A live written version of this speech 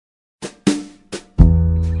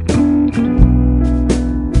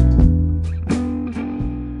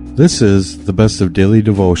This is the Best of Daily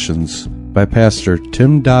Devotions by Pastor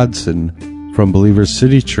Tim Dodson from Believers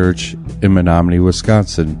City Church in Menominee,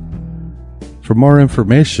 Wisconsin. For more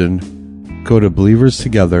information, go to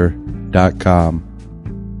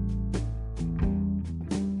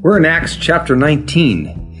believerstogether.com. We're in Acts chapter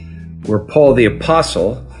 19, where Paul the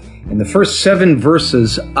Apostle, in the first 7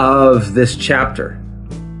 verses of this chapter,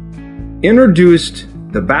 introduced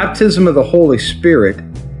the baptism of the Holy Spirit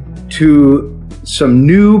to some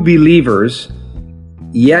new believers,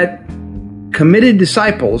 yet committed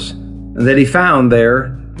disciples that he found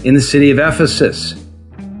there in the city of Ephesus.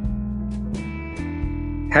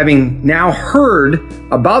 Having now heard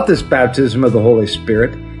about this baptism of the Holy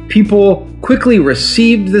Spirit, people quickly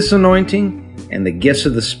received this anointing and the gifts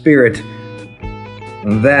of the Spirit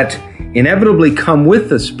that inevitably come with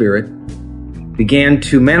the Spirit began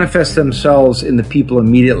to manifest themselves in the people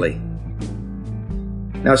immediately.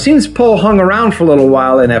 Now, it seems Paul hung around for a little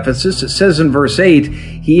while in Ephesus. It says in verse 8,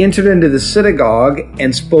 he entered into the synagogue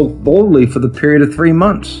and spoke boldly for the period of 3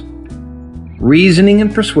 months, reasoning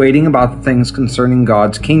and persuading about the things concerning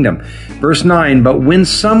God's kingdom. Verse 9, but when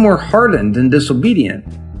some were hardened and disobedient,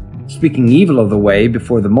 speaking evil of the way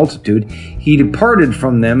before the multitude, he departed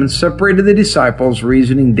from them and separated the disciples,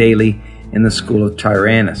 reasoning daily in the school of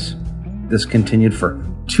Tyrannus. This continued for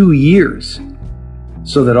 2 years,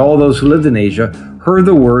 so that all those who lived in Asia heard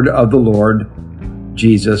the word of the Lord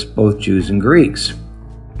Jesus, both Jews and Greeks.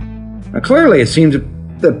 Now, clearly, it seems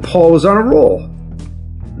that Paul was on a roll.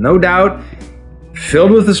 No doubt,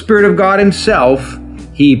 filled with the Spirit of God himself,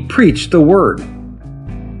 he preached the word.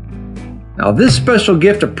 Now, this special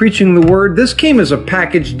gift of preaching the word, this came as a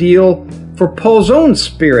package deal for Paul's own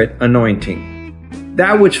Spirit anointing,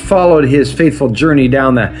 that which followed his faithful journey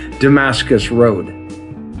down the Damascus road.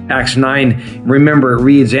 Acts 9, remember, it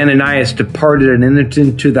reads, Ananias departed and entered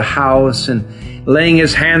into the house, and laying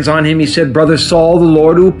his hands on him, he said, Brother Saul, the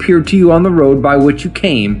Lord who appeared to you on the road by which you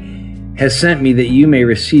came has sent me that you may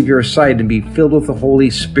receive your sight and be filled with the Holy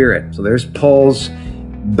Spirit. So there's Paul's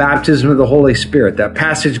baptism of the Holy Spirit. That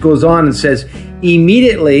passage goes on and says,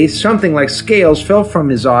 immediately something like scales fell from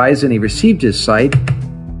his eyes and he received his sight.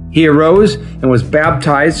 He arose and was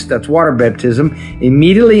baptized, that's water baptism.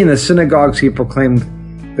 Immediately in the synagogues he proclaimed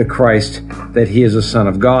the Christ, that he is the Son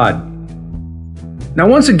of God. Now,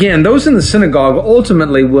 once again, those in the synagogue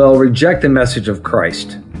ultimately will reject the message of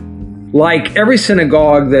Christ. Like every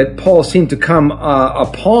synagogue that Paul seemed to come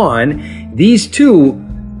upon, these too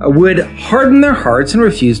would harden their hearts and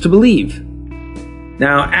refuse to believe.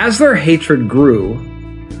 Now, as their hatred grew,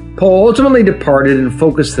 Paul ultimately departed and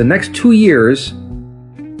focused the next 2 years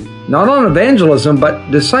not on evangelism, but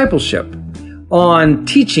discipleship, on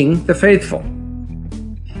teaching the faithful.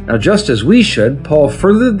 Now, just as we should, Paul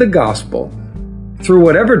furthered the gospel through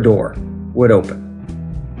whatever door would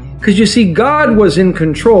open. Because you see, God was in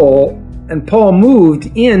control, and Paul moved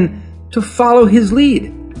in to follow his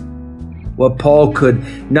lead. What Paul could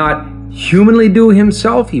not humanly do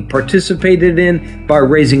himself, he participated in by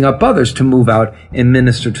raising up others to move out and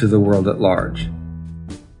minister to the world at large.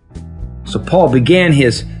 So Paul began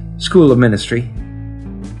his school of ministry.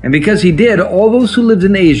 And because he did, all those who lived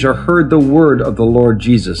in Asia heard the word of the Lord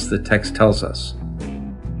Jesus, the text tells us.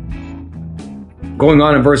 Going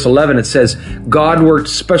on in verse 11, it says, God worked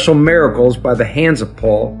special miracles by the hands of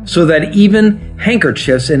Paul, so that even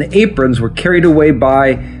handkerchiefs and aprons were carried away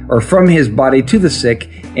by or from his body to the sick,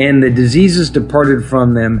 and the diseases departed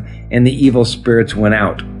from them, and the evil spirits went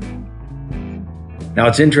out. Now,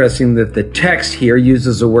 it's interesting that the text here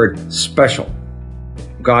uses the word special.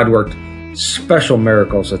 God worked special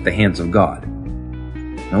miracles at the hands of God.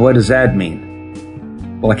 Now, what does that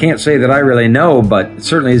mean? Well, I can't say that I really know, but it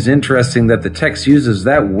certainly is interesting that the text uses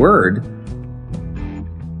that word.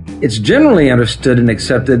 It's generally understood and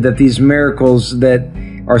accepted that these miracles that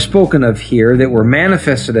are spoken of here, that were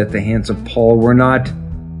manifested at the hands of Paul, were not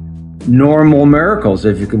normal miracles,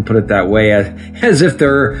 if you can put it that way, as if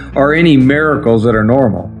there are any miracles that are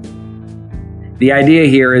normal. The idea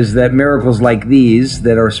here is that miracles like these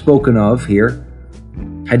that are spoken of here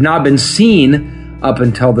had not been seen up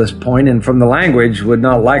until this point, and from the language would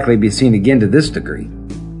not likely be seen again to this degree.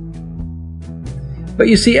 But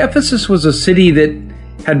you see, Ephesus was a city that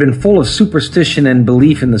had been full of superstition and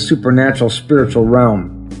belief in the supernatural spiritual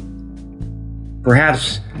realm.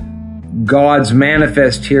 Perhaps God's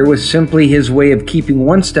manifest here was simply his way of keeping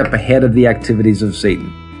one step ahead of the activities of Satan.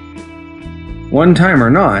 One time or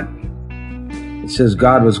not, it says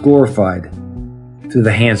God was glorified through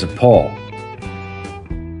the hands of Paul.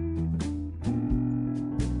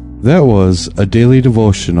 That was a daily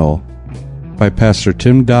devotional by Pastor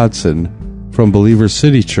Tim Dodson from Believers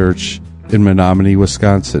City Church in Menominee,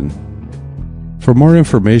 Wisconsin. For more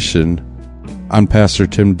information on Pastor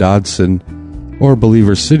Tim Dodson or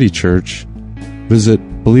Believer City Church, visit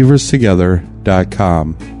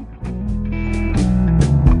believerstogether.com.